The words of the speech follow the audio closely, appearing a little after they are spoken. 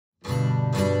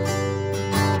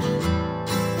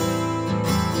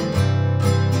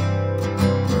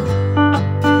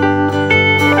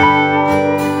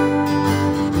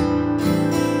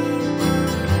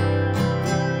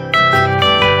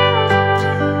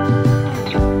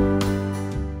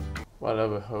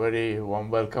Well, a very warm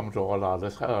welcome to all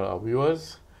our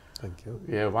viewers. Thank you.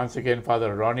 We have once again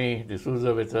Father Ronnie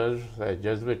D'Souza with us, a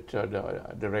Jesuit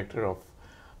Director of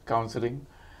Counseling.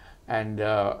 And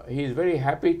he is very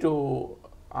happy to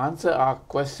answer our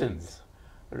questions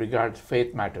regarding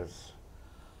faith matters.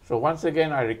 So once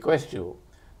again, I request you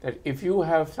that if you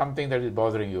have something that is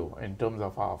bothering you in terms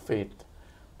of our faith,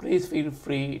 please feel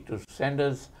free to send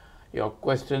us your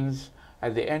questions.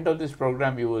 At the end of this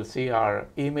program, you will see our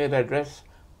email address.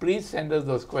 Please send us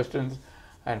those questions,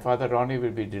 and Father Ronnie will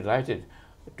be delighted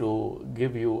to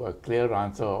give you a clear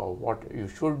answer of what you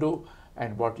should do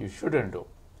and what you shouldn't do.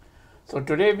 So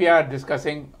today we are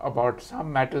discussing about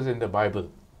some matters in the Bible.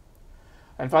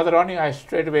 And Father Ronnie, I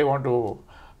straight away want to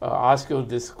ask you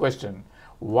this question.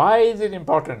 Why is it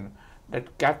important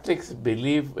that Catholics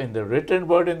believe in the written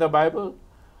word in the Bible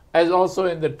as also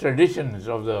in the traditions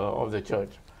of the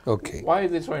church? Okay. Why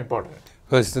is it so important?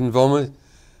 First and foremost,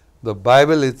 the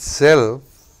Bible itself,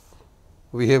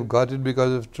 we have got it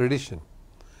because of tradition.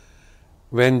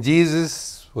 When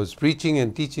Jesus was preaching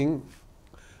and teaching,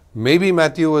 maybe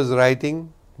Matthew was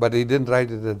writing, but he didn't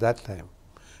write it at that time.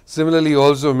 Similarly,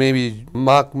 also maybe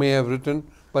Mark may have written,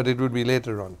 but it would be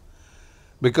later on.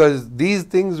 Because these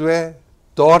things were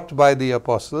taught by the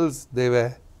apostles, they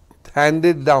were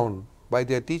handed down by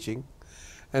their teaching,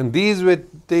 and these were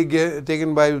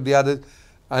taken by the others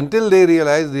until they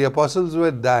realized the apostles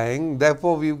were dying,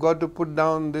 therefore we've got to put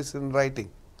down this in writing.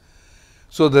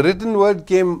 So the written word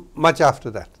came much after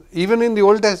that, even in the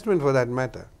Old Testament for that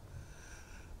matter.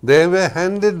 They were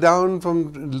handed down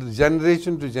from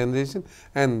generation to generation,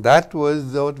 and that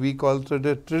was what we call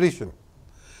the tradition.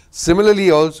 Similarly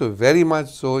also, very much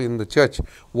so in the church.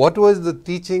 What was the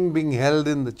teaching being held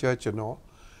in the church and all?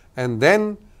 And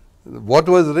then what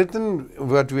was written,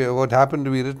 what happened to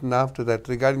be written after that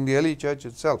regarding the early church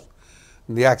itself,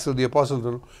 the Acts of the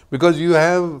Apostles. Because you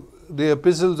have the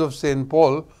epistles of St.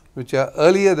 Paul, which are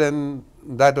earlier than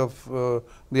that of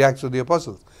the Acts of the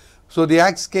Apostles. So the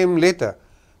Acts came later.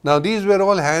 Now these were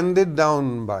all handed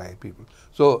down by people.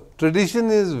 So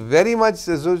tradition is very much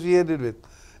associated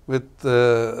with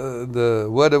the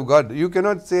Word of God. You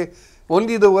cannot say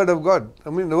only the Word of God. I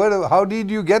mean, how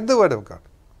did you get the Word of God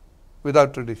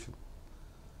without tradition?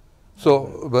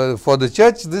 So for the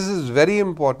church, this is very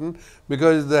important,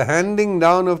 because the handing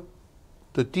down of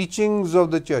the teachings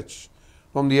of the church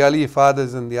from the early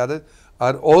fathers and the others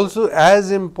are also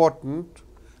as important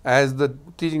as the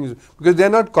teachings, because they are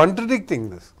not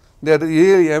contradicting this. They are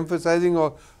really emphasizing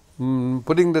or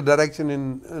putting the direction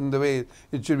in the way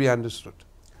it should be understood.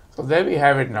 So there we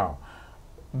have it now.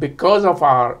 Because of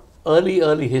our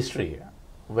early history,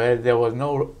 where there was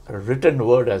no written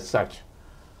word as such,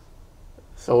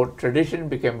 so tradition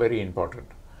became very important.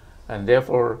 And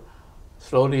therefore,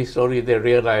 slowly they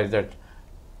realized that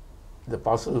the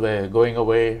apostles were going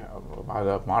away,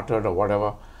 either martyred or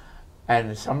whatever,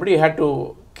 and somebody had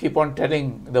to keep on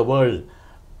telling the world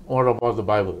more about the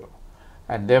Bible.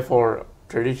 And therefore,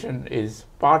 tradition is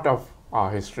part of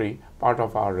our history, part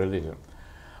of our religion.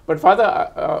 But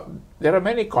Father, there are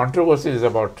many controversies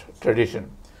about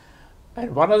tradition.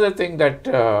 And one other thing that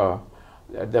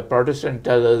the Protestant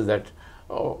tells us that,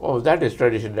 oh, that is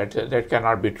tradition, that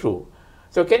cannot be true.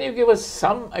 So can you give us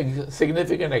some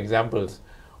significant examples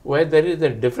where there is a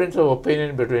difference of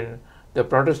opinion between the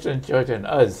Protestant church and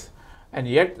us, and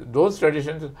yet those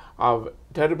traditions are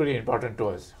terribly important to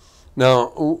us? Now,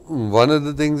 one of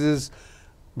the things is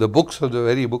the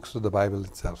very books of the Bible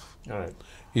itself. All right.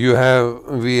 You have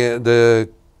the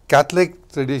Catholic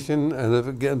tradition,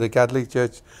 and the Catholic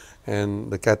Church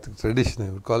and the Catholic tradition,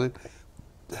 I would call it,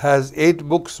 has 8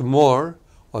 books more,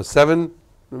 or 7,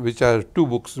 which are 2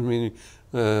 books, meaning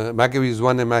Maccabees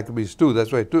 1 and Maccabees 2.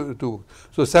 That's why 2.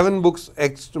 So 7 books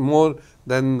extra more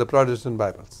than the Protestant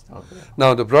Bibles. Okay.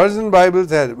 Now the Protestant Bibles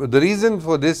the reason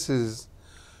for this is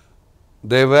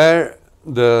they were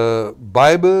the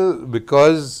Bible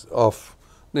because of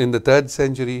in the 3rd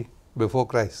century before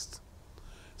Christ.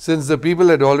 Since the people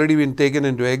had already been taken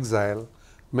into exile,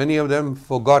 many of them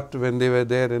forgot when they were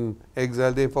there in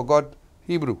exile, they forgot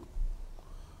Hebrew.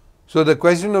 So the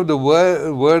question of the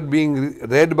word being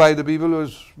read by the people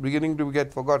was beginning to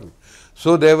get forgotten.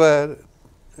 So there were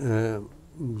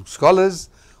scholars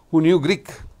who knew Greek,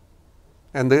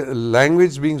 and the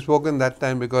language being spoken that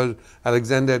time, because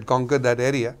Alexander had conquered that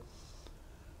area,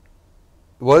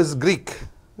 was Greek.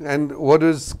 And what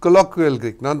is colloquial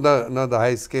Greek, not the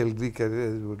high scale Greek as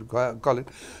we would call it.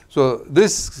 So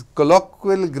this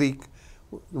colloquial Greek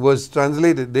was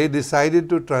translated. They decided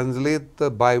to translate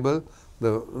the Bible,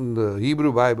 the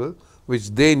Hebrew Bible, which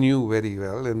they knew very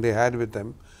well and they had with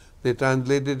them. They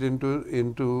translated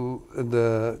into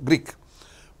the Greek.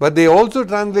 But they also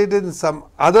translated some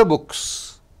other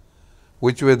books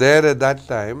which were there at that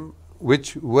time,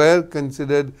 which were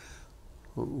considered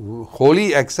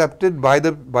wholly accepted by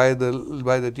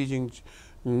the teaching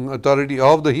authority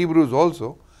of the Hebrews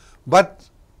also, but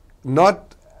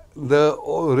not the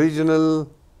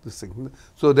original this thing.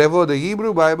 So therefore, the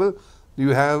Hebrew Bible, you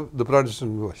have the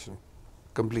Protestant version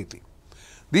completely.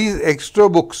 These extra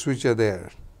books which are there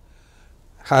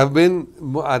have been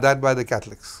that by the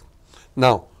Catholics.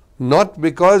 Now, not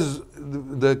because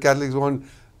the Catholics want,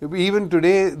 even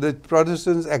today the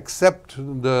Protestants accept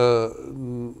the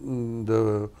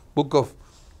book of,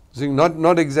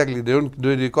 not exactly,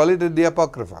 they call it the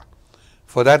Apocrypha.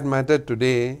 For that matter,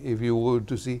 today, if you were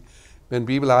to see, when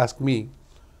people ask me,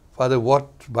 Father, what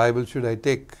Bible should I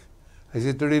take? I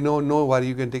say, today, no worry,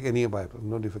 you can take any Bible,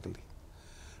 no difficulty.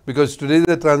 Because today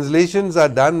the translations are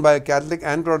done by Catholic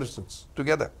and Protestants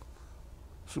together.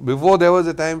 So before, there was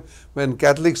a time when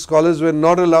Catholic scholars were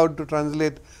not allowed to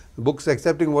translate books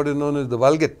excepting what is known as the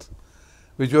Vulgate,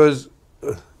 which was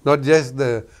not just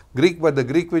the Greek, but the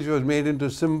Greek which was made into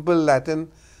simple Latin,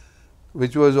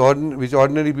 which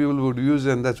ordinary people would use,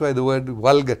 and that's why the word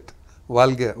vulgar,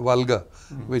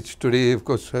 which today, of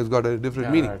course, has got a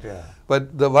different meaning. Right, yeah.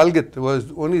 But the Vulgate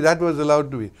was only that was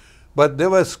allowed to be. But there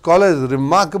were scholars,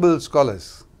 remarkable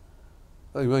scholars.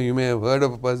 You may have heard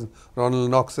of a person, Ronald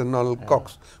Knox and Ronald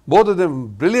Cox. Both of them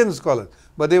brilliant scholars,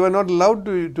 but they were not allowed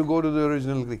to go to the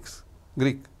original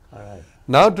Greek. Right.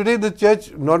 Now today the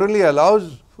church not only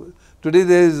allows, today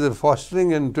there is a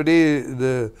fostering, and today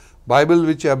the Bible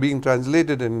which are being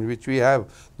translated and which we have,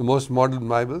 the most modern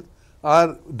Bibles,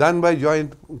 are done by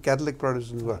joint Catholic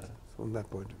Protestant work from that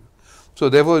point of view. So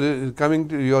therefore, coming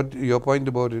to your point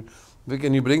about it,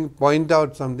 can you point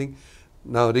out something?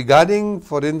 Now regarding,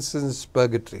 for instance,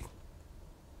 purgatory.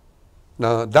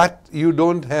 Now that you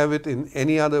don't have it in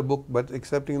any other book but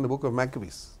excepting in the book of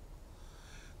Maccabees.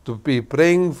 To be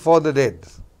praying for the dead.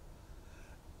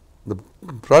 The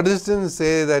Protestants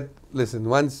say that, listen,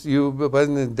 once the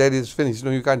person is dead, is finished.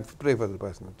 No, you can't pray for the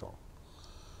person at all.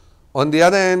 On the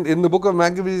other hand, in the book of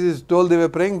Maccabees, it is told they were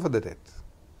praying for the dead.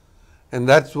 And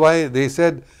that's why they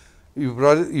said,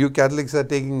 you Catholics are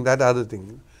taking that other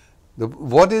thing.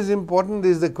 What is important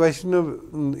is the question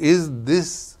of, is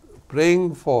this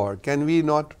praying for? Can we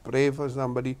not pray for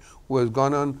somebody who has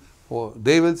gone on for?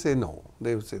 They will say no.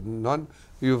 They will say, not.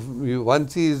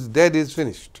 Once he is dead, he is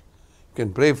finished. You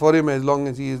can pray for him as long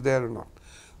as he is there or not.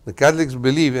 The Catholics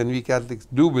believe, and we Catholics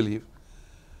do believe,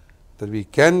 that we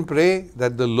can pray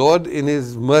that the Lord in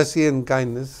His mercy and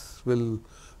kindness will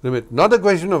remit. Not a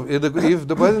question of if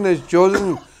the person has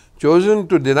chosen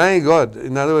to deny God,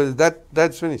 in other words,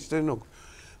 that's finished. No.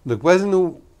 The person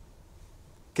who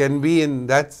can be in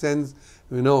that sense,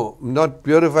 not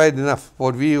purified enough,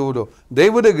 what we would do, they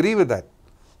would agree with that.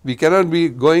 We cannot be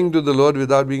going to the Lord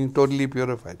without being totally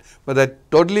purified. But that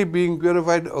totally being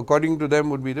purified, according to them,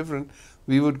 would be different.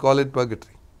 We would call it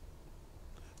purgatory.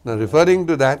 Now, referring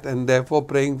to that and therefore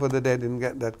praying for the dead in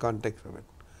that context of it.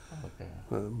 Okay.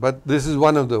 But this is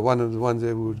one of the ones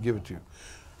I would give it to you.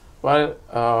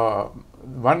 Well,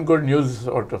 one good news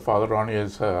what Father Ronnie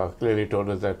has clearly told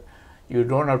us that you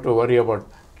don't have to worry about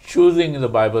choosing the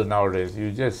Bible nowadays.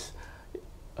 You just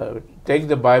take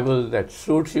the Bible that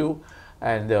suits you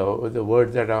and the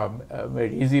words that are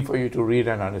made easy for you to read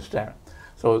and understand.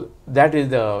 So that is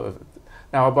the...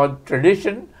 Now about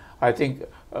tradition, I think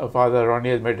Father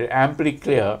Ronnie has made it amply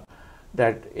clear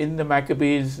that in the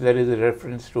Maccabees there is a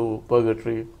reference to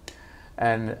purgatory,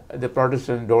 and the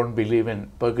Protestants don't believe in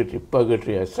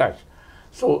purgatory as such.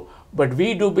 So, but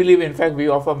we do believe, in fact, we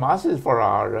offer masses for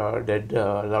our dead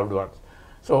loved ones.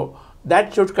 So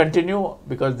that should continue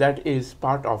because that is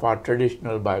part of our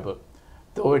traditional Bible.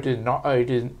 Though it is not, it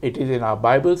is in our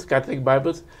Bibles, Catholic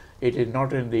Bibles. It is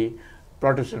not in the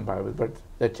Protestant Bible, but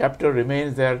the chapter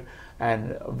remains there,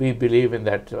 and we believe in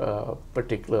that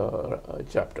particular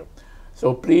chapter.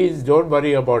 So please don't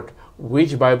worry about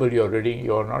which Bible you're reading.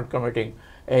 You're not committing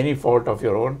any fault of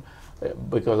your own,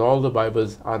 because all the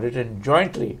Bibles are written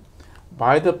jointly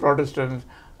by the Protestants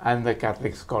and the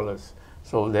Catholic scholars.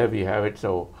 So there we have it,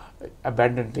 so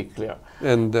abundantly clear.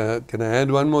 And can I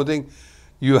add one more thing?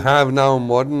 You have now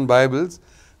modern Bibles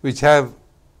which have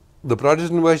the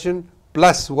Protestant version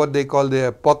plus what they call the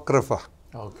Apocrypha.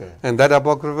 Okay. And that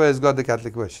Apocrypha has got the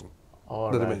Catholic version.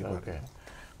 All right, okay.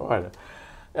 Well,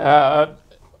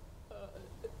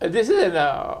 this is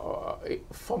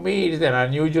for me it is an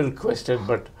unusual question,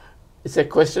 but it's a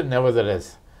question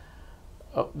nevertheless.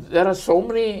 There are so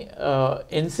many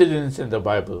incidents in the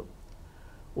Bible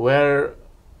where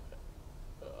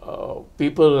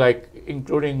people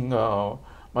including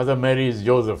Mother Mary's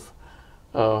Joseph,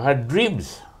 had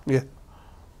dreams. Yeah.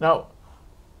 Now,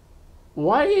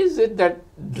 why is it that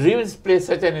dreams play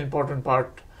such an important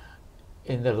part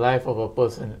in the life of a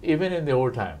person, even in the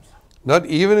old times? Not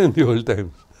even in the old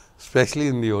times, especially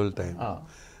in the old times. Ah.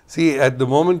 See, at the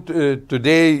moment,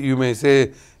 today you may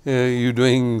say you're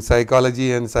doing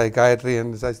psychology and psychiatry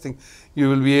and such things. You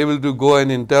will be able to go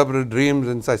and interpret dreams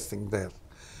and such things there.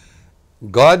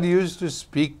 God used to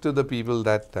speak to the people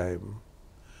that time.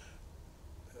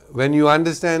 When you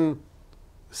understand,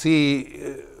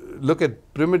 see, look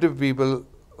at primitive people,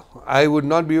 I would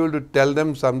not be able to tell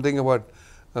them something about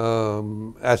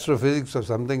astrophysics or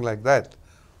something like that.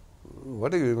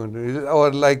 What are you going to do?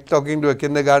 Or like talking to a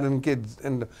kindergarten kids,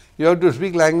 and you have to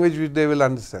speak language which they will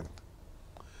understand.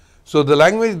 So the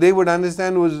language they would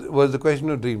understand was the question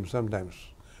of dreams sometimes.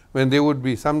 When they would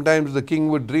be, sometimes the king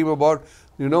would dream about,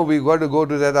 we got to go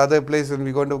to that other place and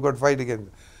we're going to go fight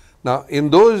again. Now, in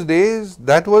those days,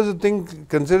 that was a thing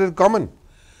considered common.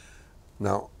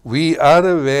 Now, we are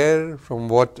aware from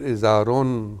what is our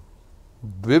own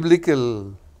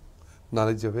biblical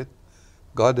knowledge of it.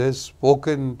 God has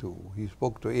spoken to, He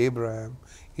spoke to Abraham,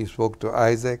 He spoke to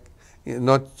Isaac,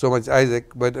 not so much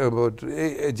Isaac, but about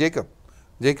Jacob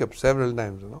several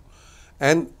times,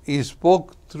 and He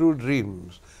spoke through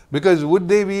dreams. Because would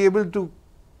they be able to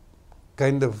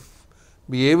kind of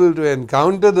be able to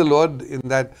encounter the Lord in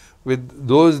that, with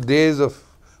those days of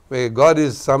where God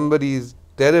is somebody is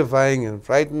terrifying and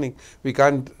frightening, we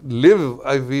can't live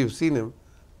if we've seen Him.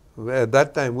 At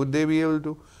that time, would they be able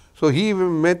to? So He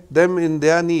met them in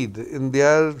their need, in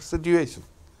their situation.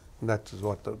 That is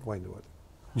what the point was.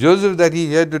 Joseph, that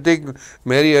he had to take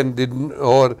Mary and didn't,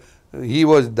 or he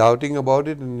was doubting about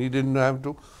it and he didn't have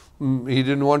to, he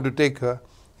didn't want to take her.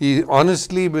 He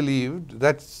honestly believed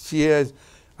that she has,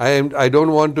 I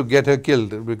don't want to get her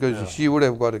killed, because she would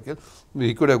have got her killed,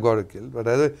 he could have got her killed, but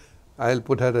I'll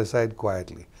put her aside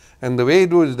quietly. And the way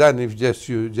it was done, if just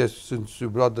since you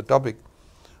brought the topic,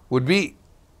 would be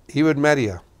he would marry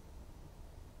her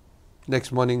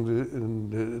next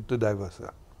morning to divorce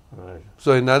her. Right.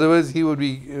 So in other words, he would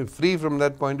be free from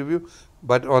that point of view,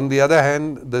 but on the other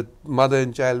hand, the mother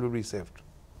and child would be saved.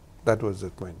 That was the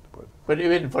point. But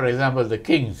even, for example, the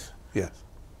kings, Yes.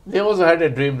 they also had a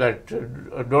dream that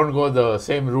don't go the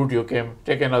same route you came,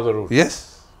 take another route.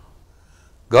 Yes.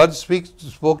 God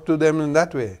spoke to them in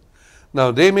that way.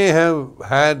 Now, they may have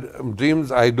had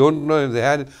dreams, I don't know if they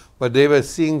had, but they were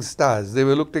seeing stars. They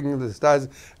were looking at the stars,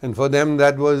 and for them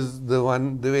that was the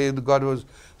way God was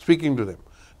speaking to them.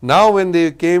 Now, when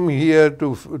they came here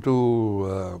to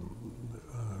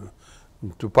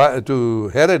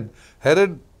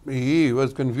Herod, he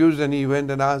was confused and he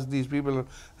went and asked these people,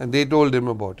 and they told him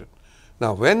about it.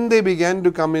 Now, when they began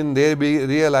to come in, they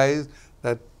realized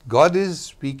that God is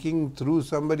speaking through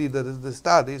somebody. That is the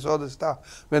star. They saw the star.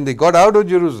 When they got out of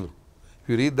Jerusalem, if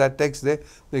you read that text there,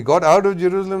 they got out of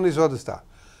Jerusalem, they saw the star.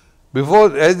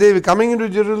 Before, as they were coming into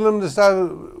Jerusalem, the star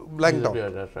blanked out.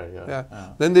 That's right,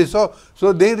 yeah. Then they saw,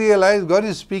 so they realized God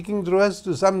is speaking through us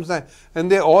to some sign,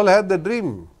 and they all had the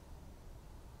dream.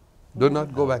 Do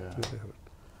not go back to Herod.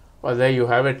 Well, there you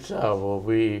have it.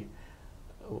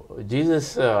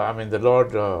 Jesus, the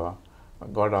Lord,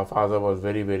 God our Father was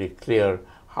very, very clear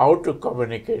how to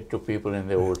communicate to people in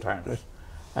the old times. Right.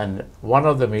 And one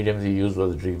of the mediums He used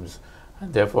was dreams.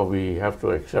 And therefore we have to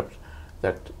accept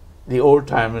that the old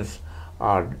times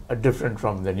are different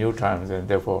from the new times, and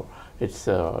therefore it's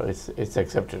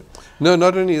accepted. No,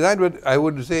 not only that, but I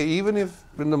would say even if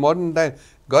in the modern time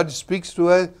God speaks to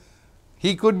us,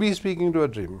 He could be speaking to a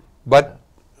dream. But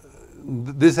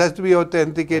this has to be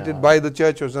authenticated by the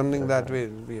church or something that way.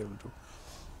 Be able to.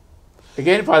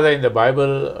 Again, Father, in the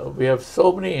Bible, we have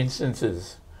so many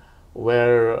instances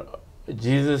where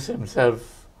Jesus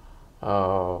Himself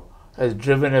has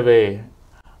driven away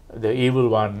the evil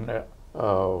one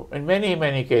in many,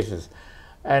 many cases.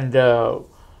 And the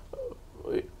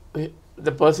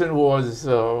person who was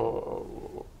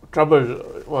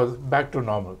troubled was back to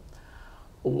normal.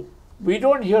 We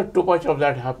don't hear too much of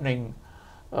that happening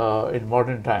in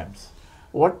modern times.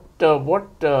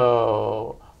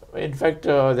 In fact,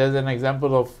 there's an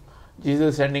example of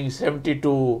Jesus sending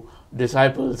 72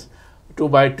 disciples 2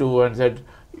 by 2 and said,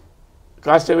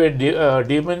 cast away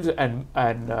demons and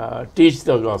teach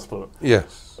the gospel.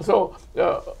 Yes. So,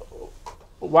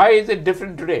 why is it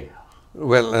different today?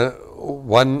 Well,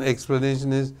 one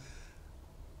explanation is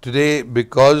today,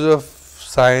 because of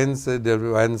science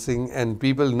advancing and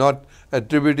people not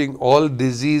attributing all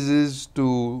diseases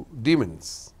to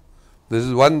demons. This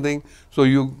is one thing. So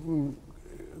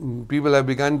people have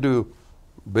begun to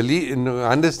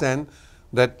understand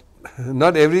that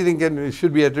not everything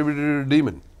should be attributed to a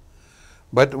demon.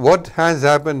 But what has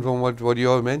happened from what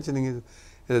you are mentioning is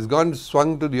it has gone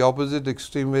swung to the opposite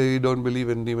extreme where we don't believe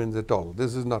in demons at all.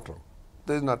 This is not wrong.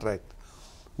 This is not right.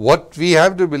 What we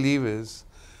have to believe is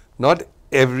not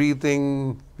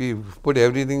everything, we put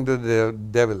everything to the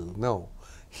devil. No.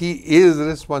 He is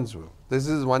responsible. This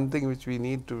is one thing which we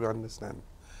need to understand.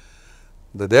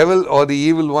 The devil or the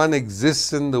evil one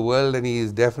exists in the world, and he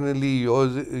is definitely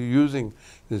using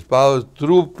his powers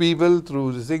through people,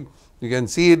 through this thing. You can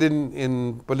see it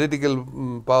in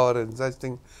political power and such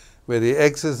things, where they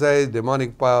exercise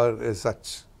demonic power as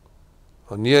such,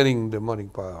 or nearing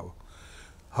demonic power.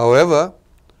 However,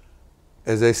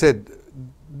 as I said,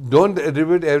 don't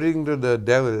attribute everything to the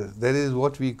devil. That is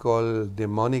what we call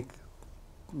demonic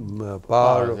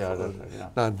power.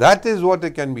 Now that is what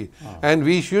it can be. And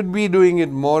we should be doing it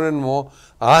more and more,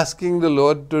 asking the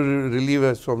Lord to relieve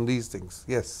us from these things.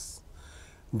 Yes.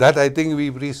 That I think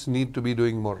we priests need to be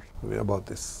doing more about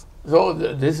this. So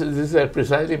this is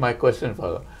precisely my question,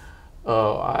 Father.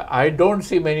 I don't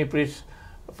see many priests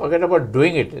forget about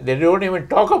doing it. They don't even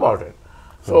talk about it.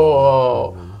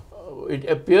 So it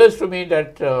appears to me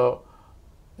that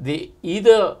they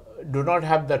either do not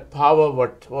have that power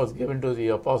what was given to the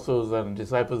apostles and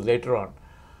disciples later on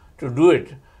to do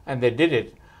it, and they did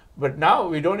it. But now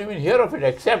we don't even hear of it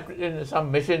except in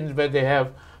some missions where they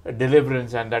have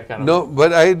deliverance and that kind of thing. No,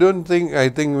 but I don't think, I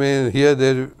think here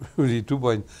there will be 2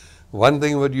 points. One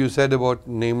thing what you said about,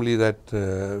 namely that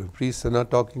priests are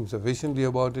not talking sufficiently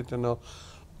about it and all.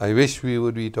 I wish we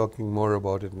would be talking more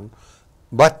about it.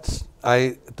 But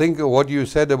I think what you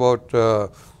said about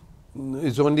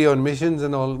it's only on missions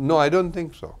and all. No, I don't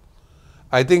think so.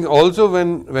 I think also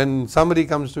when somebody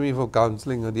comes to me for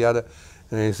counseling or the other,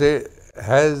 and I say,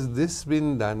 has this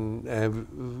been done?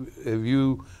 Have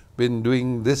you been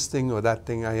doing this thing or that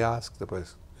thing? I ask the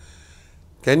person,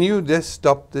 can you just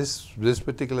stop this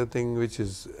particular thing, which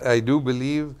is, I do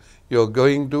believe you're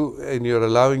going to, and you're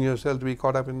allowing yourself to be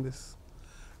caught up in this?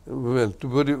 Well,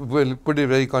 to put it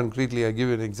very concretely, I give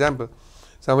you an example.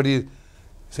 Somebody is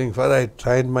saying, Father, I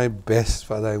tried my best,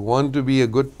 Father, I want to be a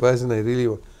good person, I really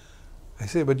want. I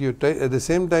say, but you at the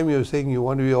same time you're saying you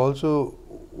want to be also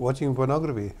watching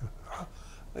pornography.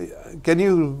 Can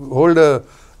you hold a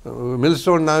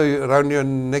millstone now around your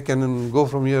neck and then go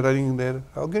from here running there?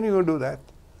 How can you do that?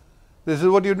 This is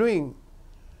what you're doing.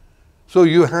 So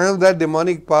you have that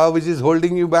demonic power which is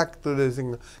holding you back to this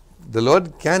thing. The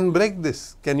Lord can break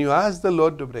this. Can you ask the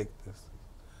Lord to break this?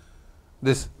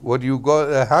 This, what you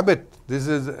call a habit. This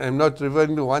is, I'm not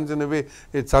referring to once in a way,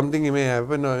 it's something may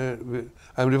happen.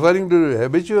 I'm referring to the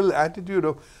habitual attitude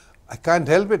of, I can't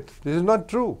help it. This is not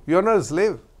true. You're not a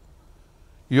slave.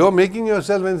 You're making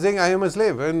yourself and saying, I am a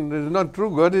slave. And it is not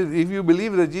true. God is, if you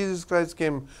believe that Jesus Christ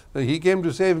came, that He came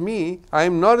to save me, I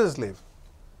am not a slave.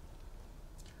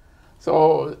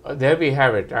 So there we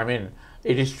have it. I mean,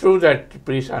 it is true that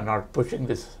priests are not pushing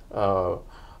this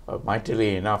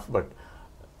mightily enough, but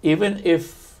even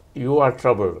if you are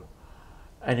troubled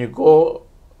and you go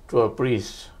to a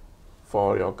priest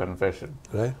for your confession,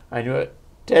 right, and you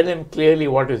tell him clearly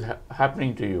what is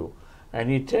happening to you, and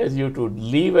he tells you to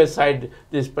leave aside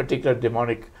this particular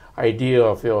demonic idea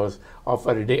of yours, of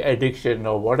addiction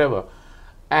or whatever,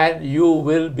 and you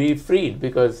will be freed,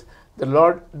 because the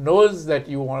Lord knows that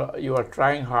you are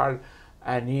trying hard,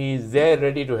 and He is there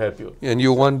ready to help you. And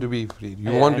you want to be free.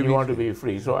 You want to be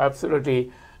free. So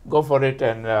absolutely go for it,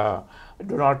 and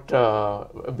do not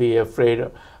be afraid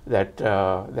that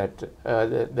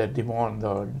the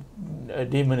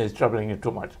demon is troubling you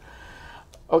too much.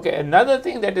 Okay, another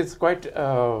thing that is quite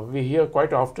we hear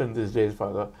quite often these days,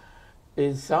 Father,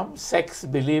 is some sects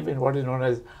believe in what is known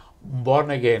as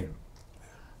born again.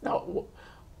 Now,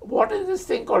 what is this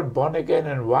thing called born again,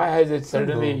 and why has it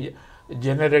suddenly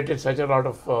generated such a lot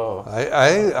of?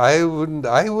 I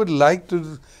would like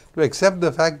to accept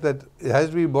the fact that it has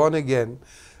to be born again.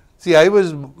 See, I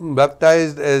was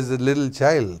baptized as a little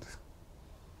child.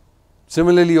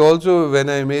 Similarly, also when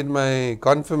I made my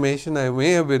confirmation, I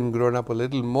may have been grown up a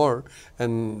little more,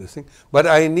 but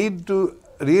I need to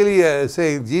really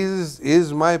say Jesus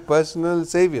is my personal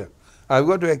Savior. I've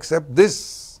got to accept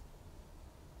this,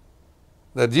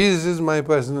 that Jesus is my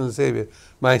personal Savior.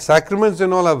 My sacraments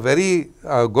and all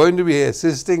are going to be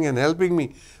assisting and helping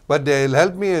me, but they will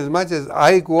help me as much as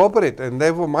I cooperate, and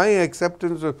therefore my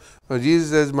acceptance of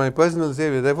Jesus as my personal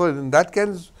Savior, therefore in that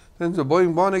sense of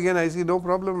being born again, I see no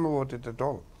problem about it at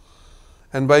all.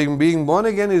 And by being born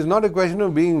again is not a question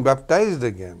of being baptized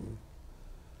again.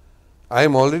 I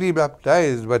am already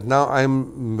baptized, but now I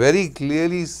am very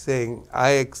clearly saying, I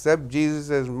accept Jesus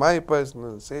as my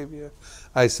personal Savior.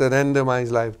 I surrender my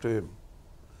life to Him.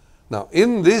 Now,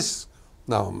 in this,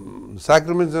 Now,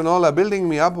 sacraments and all are building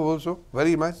me up also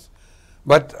very much.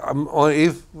 But or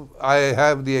if I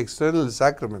have the external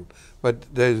sacrament, but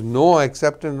there is no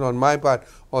acceptance on my part,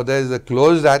 or there is a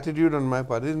closed attitude on my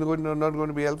part, it is not going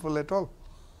to be helpful at all.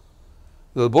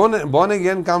 The born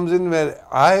again comes in where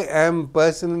I am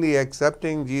personally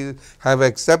accepting Jesus, have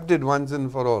accepted once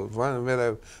and for all,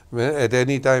 where at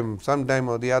any time, sometime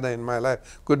or the other in my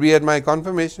life. Could be at my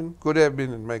confirmation, could have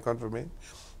been at my confirmation.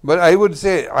 But I would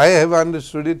say I have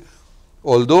understood it.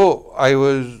 Although I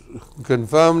was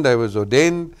confirmed, I was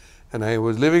ordained, and I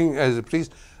was living as a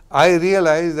priest, I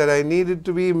realized that I needed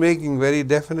to be making very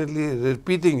definitely,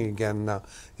 repeating again now,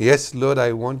 yes, Lord,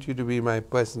 I want you to be my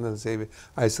personal Savior.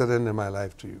 I surrender my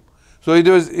life to you. So it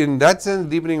was in that sense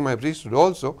deepening my priesthood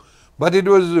also, but it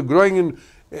was growing in,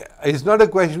 it's not a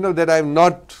question of that I have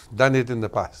not done it in the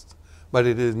past, but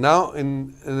it is now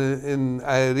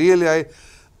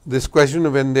this question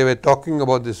of when they were talking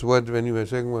about this word, when you were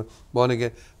saying about born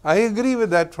again, I agree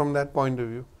with that from that point of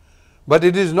view. But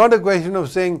it is not a question of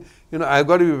saying, I've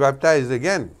got to be baptized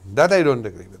again. That I don't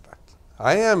agree with that.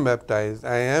 I am baptized,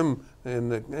 I am in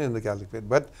the Catholic faith,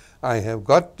 but I have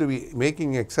got to be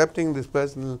accepting this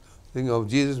personal thing of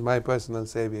Jesus, my personal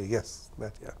Savior. Yes,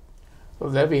 that, yeah. So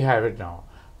there we have it now.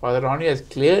 Father Ronnie has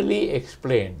clearly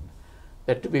explained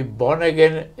that to be born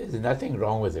again is nothing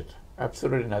wrong with it.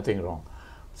 Absolutely nothing wrong.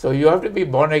 So you have to be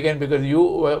born again because you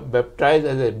were baptized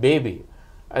as a baby.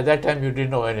 At that time you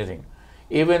didn't know anything.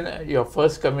 Even your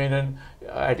first communion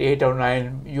at 8 or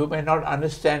 9, you may not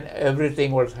understand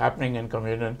everything what's happening in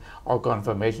communion or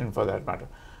confirmation for that matter.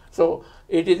 So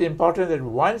it is important that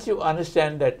once you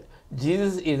understand that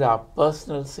Jesus is our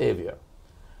personal Savior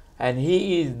and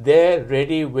He is there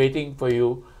ready waiting for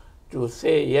you to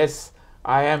say, yes,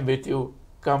 I am with you,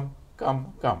 come,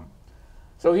 come, come.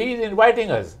 So He is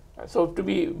inviting us. So to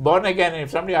be born again,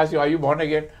 if somebody asks you, are you born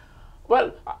again?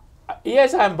 Well,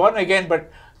 yes, I am born again, but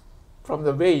from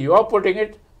the way you are putting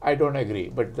it, I don't agree.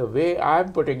 But the way I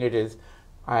am putting it is,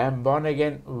 I am born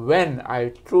again when I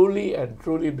truly and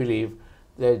truly believe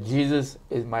that Jesus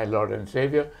is my Lord and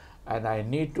Savior, and I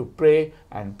need to pray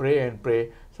and pray and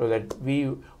pray so that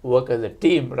we work as a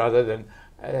team rather than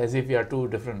as if we are two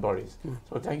different bodies.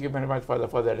 So thank you very much, Father,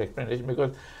 for that explanation,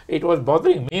 because it was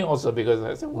bothering me also, because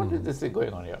I said, what is this thing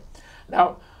going on here?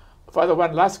 Now, Father,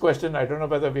 one last question. I don't know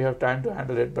whether we have time to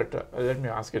handle it, but let me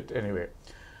ask it anyway.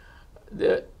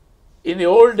 In the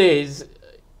old days,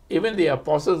 even the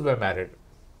apostles were married.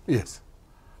 Yes.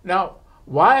 Now,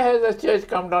 why has the church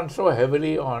come down so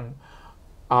heavily on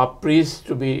our priests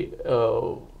to be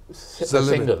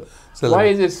single? Why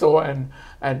is it so? And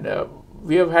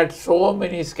we have had so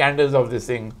many scandals of this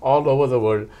thing all over the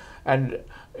world, and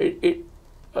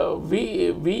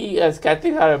we as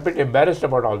Catholics are a bit embarrassed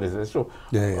about all this. So,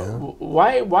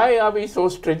 why are we so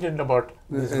stringent about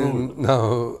this rule?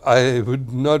 Now, I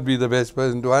would not be the best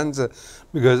person to answer,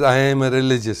 because I am a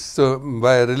religious. So,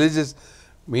 by a religious,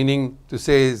 meaning to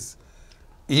say is,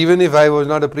 even if I was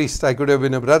not a priest, I could have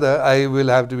been a brother, I will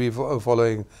have to be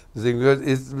following this thing,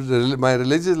 because my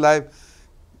religious life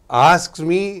asks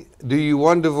me, do you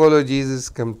want to follow Jesus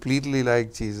completely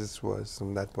like Jesus was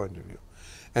from that point of view?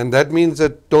 And that means a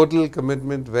total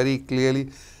commitment very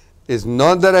clearly. It's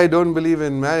not that I don't believe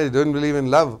in marriage, don't believe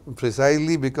in love,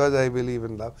 precisely because I believe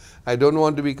in love. I don't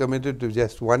want to be committed to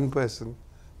just one person,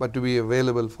 but to be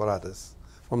available for others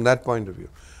from that point of view.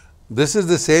 This is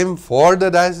the same for the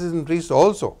diocesan priest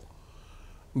also.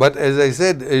 But as I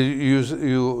said,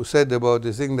 you said about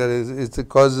this thing that it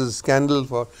causes scandal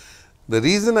for. The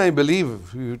reason I believe,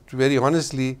 very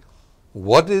honestly,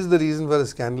 what is the reason for a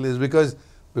scandal is because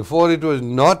before it was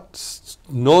not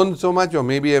known so much, or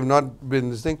maybe have not been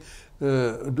this thing,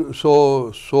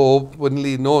 so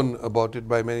openly known about it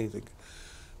by many things.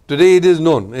 Today it is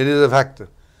known, it is a factor.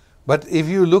 But if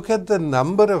you look at the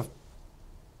number of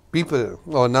people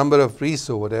or number of priests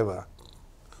or whatever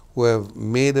who have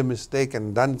made a mistake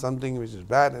and done something which is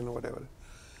bad and whatever,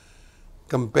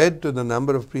 compared to the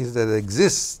number of priests that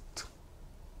exist,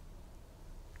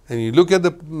 and you look at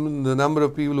the number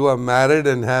of people who are married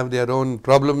and have their own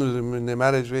problems in their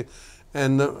marriage way,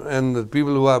 and the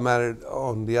people who are married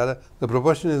on the other, the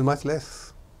proportion is much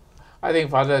less. I think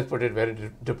Father has put it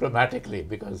very diplomatically,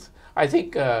 because I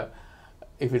think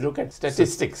if you look at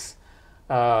statistics,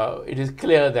 it is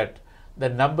clear that the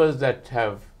numbers that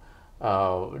have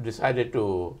decided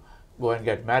to go and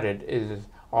get married is,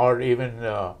 or even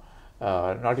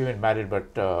not even married,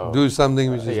 but do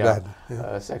something which is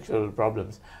bad, sexual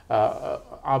problems,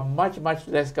 are much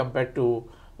less compared to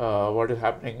what is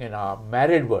happening in our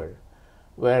married world,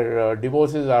 where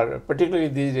divorces are, particularly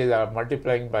these days, are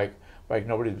multiplying by like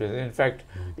nobody's business. In fact,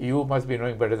 you must be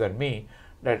knowing better than me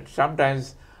that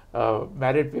sometimes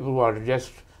married people who are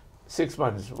just 6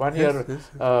 months, 1 year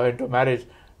into marriage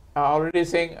are already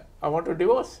saying, I want to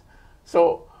divorce.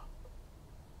 So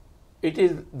it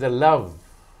is the love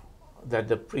that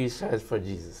the priest has for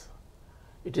Jesus.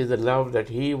 It is the love that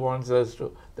he wants us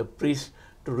to, the priest,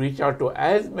 to reach out to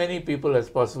as many people as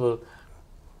possible.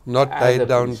 Not tied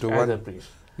down priest, to as one. a priest.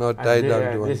 Not tied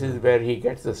down to one. This is where he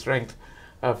gets the strength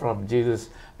from Jesus,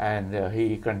 and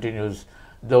he continues,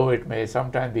 though it may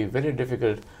sometimes be very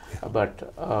difficult,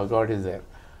 but God is there.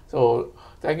 So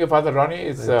thank you, Father Ronnie.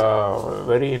 It's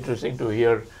very interesting to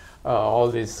hear all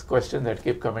these questions that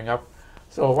keep coming up.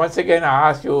 So once again, I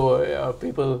ask you,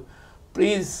 people,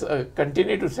 please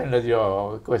continue to send us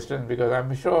your questions, because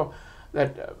I'm sure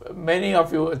that many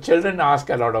of you, children ask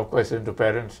a lot of questions to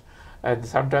parents, and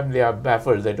sometimes they are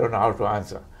baffled, they don't know how to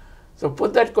answer. So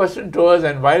put that question to us,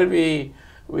 and while we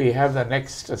have the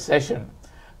next session,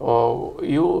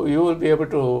 you will be able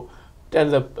to tell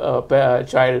the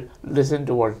child, listen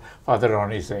to what Father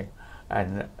Ronnie is saying,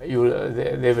 and they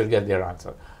will get their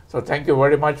answer. So thank you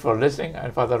very much for listening,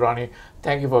 and Father Ronnie,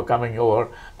 thank you for coming over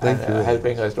and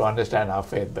helping us to understand our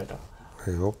faith better.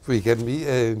 I hope we can be,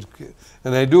 and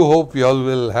I do hope you all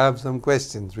will have some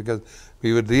questions, because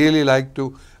we would really like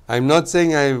to. I'm not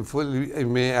saying I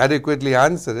may adequately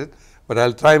answer it, but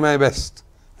I'll try my best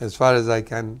as far as I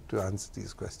can to answer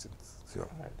these questions. Sure.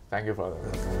 Right. Thank you, Father.